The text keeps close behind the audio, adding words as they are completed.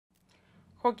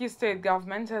Kogi State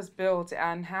government has built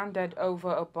and handed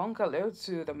over a bungalow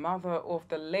to the mother of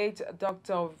the late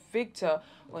Dr. Victor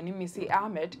Onimisi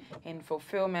Ahmed in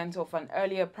fulfillment of an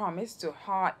earlier promise to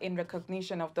her in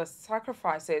recognition of the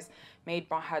sacrifices made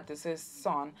by her deceased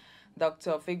son.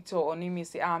 Dr. Victor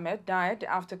Onimisi Ahmed died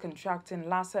after contracting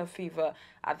Lassa fever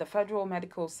at the Federal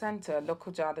Medical Center,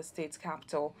 Lokoja, the state's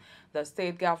capital. The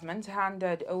state government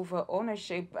handed over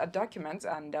ownership documents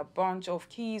and a bunch of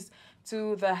keys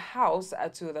to the house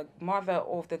to the mother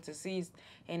of the deceased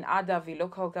in Adavi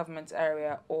local government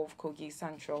area of Kogi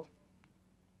Central.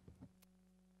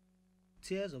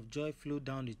 Tears of joy flowed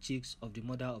down the cheeks of the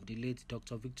mother of the late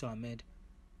Dr. Victor Ahmed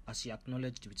as she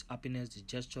acknowledged with happiness the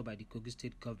gesture by the Kogi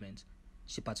State government.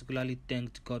 She particularly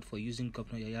thanked God for using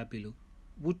Governor Yaya Bello,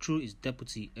 who through his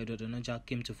deputy Edward Onoja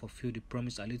came to fulfill the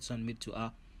promise her late son made to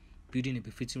her, building a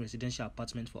befitting residential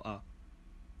apartment for her.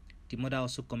 The mother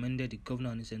also commended the governor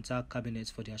and his entire cabinet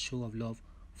for their show of love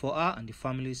for her and the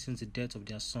family since the death of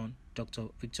their son, Dr.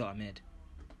 Victor Ahmed.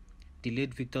 The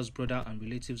late Victor's brother and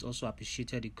relatives also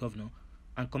appreciated the governor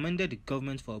and commended the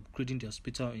government for upgrading the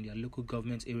hospital in their local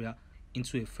government area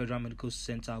into a federal medical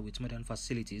center with modern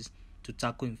facilities to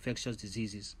tackle infectious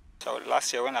diseases. So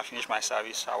last year when I finished my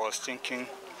service, I was thinking,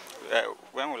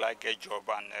 when will I get a job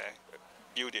and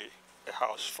build a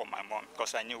house for my mom,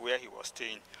 because I knew where he was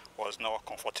staying was not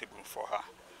comfortable for her.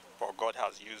 But God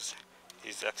has used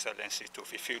His Excellency to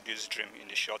fulfill this dream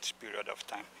in a short period of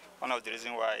time. One of the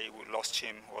reasons why we lost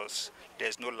him was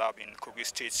there's no lab in Kogi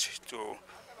State to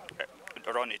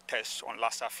run a test on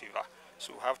Lassa fever.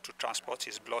 So we have to transport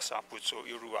his blood sample to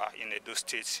Irua in Edo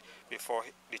State before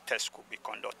the test could be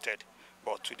conducted.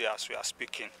 But today, as we are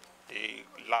speaking, the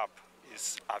lab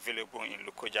is available in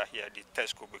Lokoja here. The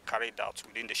test could be carried out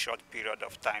within the short period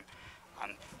of time,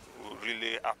 and we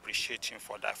really appreciate him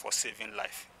for that, for saving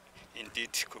life.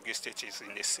 Indeed, Kogi State is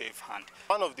in a safe hand.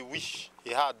 One of the wish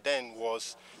he had then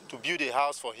was to build a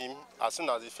house for him as soon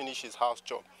as he finished his house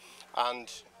job.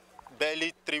 And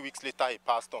barely 3 weeks later, he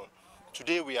passed on.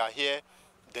 Today, we are here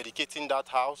dedicating that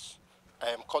house,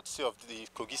 courtesy of the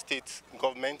Kogi State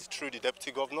government through the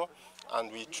deputy governor,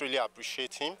 and we truly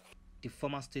appreciate him. The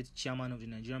former state chairman of the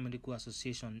Nigerian Medical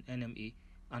Association, NMA,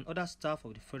 and other staff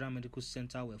of the Federal Medical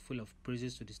Center were full of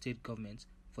praises to the state government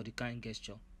for the kind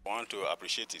gesture. I want to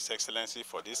appreciate His Excellency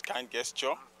for this kind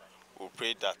gesture. We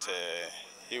pray that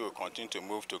he will continue to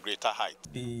move to greater height.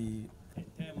 The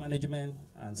entire management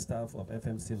and staff of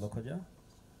FMC Lokoja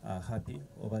are happy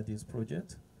over this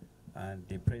project, and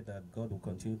they pray that God will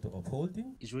continue to uphold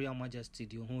him. His Royal Majesty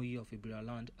the Ohoyi of Ibira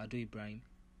Land, Ado Ibrahim,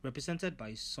 represented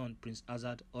by his son Prince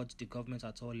Azad, urged the government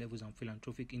at all levels and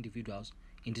philanthropic individuals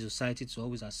in the society to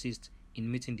always assist in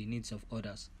meeting the needs of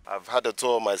others. I've had a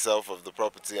tour myself of the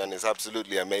property and it's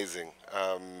absolutely amazing.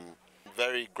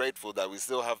 Very grateful that we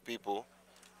still have people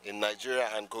in Nigeria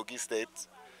and Kogi State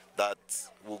that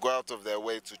will go out of their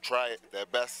way to try their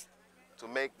best to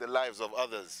make the lives of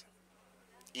others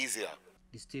easier.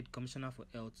 The State Commissioner for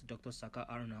Health, Dr. Saka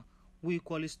Aruna, who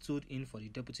equally stood in for the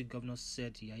Deputy Governor,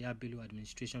 said the Yaya Bello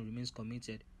administration remains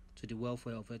committed to the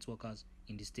welfare of health workers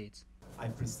in the state. I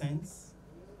present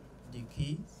the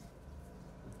keys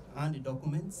and the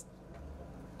documents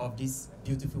of this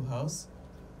beautiful house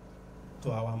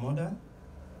to our mother,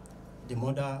 the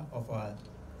mother of our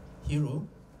hero,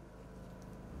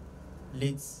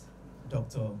 late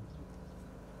Dr.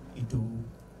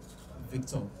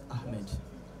 Victor Ahmed,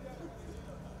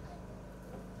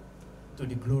 to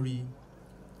the glory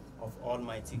of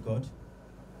Almighty God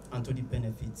and to the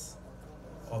benefits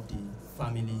of the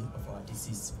family of our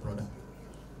deceased brother.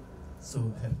 So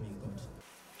help me God.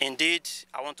 Indeed,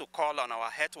 I want to call on our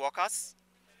health workers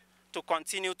to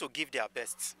continue to give their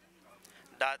best,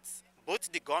 that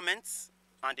both the governments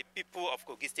and the people of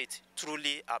Kogi State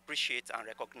truly appreciate and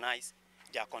recognize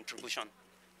their contribution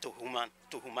to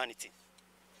humanity.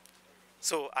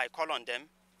 So I call on them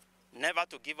never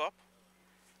to give up,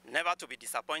 never to be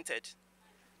disappointed,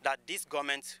 that this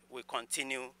government will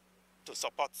continue to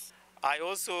support. I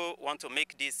also want to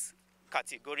make this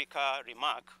categorical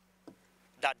remark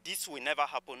that this will never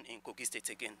happen in Kogi State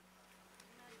again.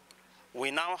 We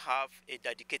now have a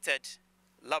dedicated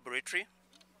laboratory,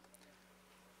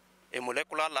 a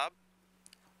molecular lab,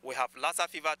 we have Lassa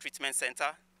Fever Treatment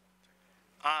Center,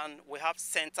 and we have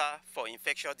Center for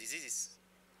Infectious Diseases.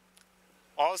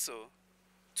 Also,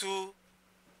 two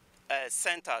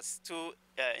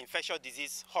infectious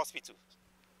disease hospitals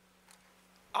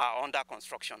are under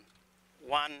construction,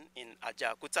 one in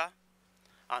Ajakuta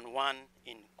and one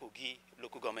in Kogi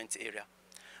local government area.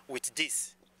 With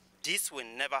this will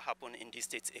never happen in this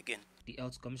state again. The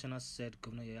Health Commissioner said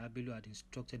Governor Yahaya Bello had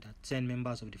instructed that 10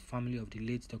 members of the family of the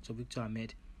late Dr. Victor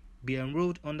Ahmed be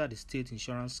enrolled under the state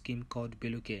insurance scheme called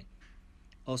Bello Care.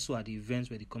 Also at the event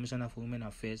were the Commissioner for Women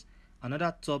Affairs and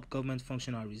other top government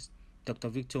functionaries. Dr.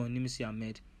 Victor Onimisi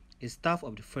Ahmed, a staff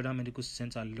of the Federal Medical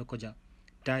Center Lokoja,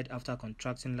 died after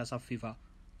contracting Lassa fever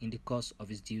in the course of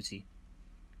his duty.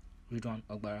 Ridwan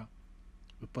Ogbara,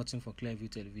 reporting for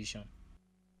Clearview Television.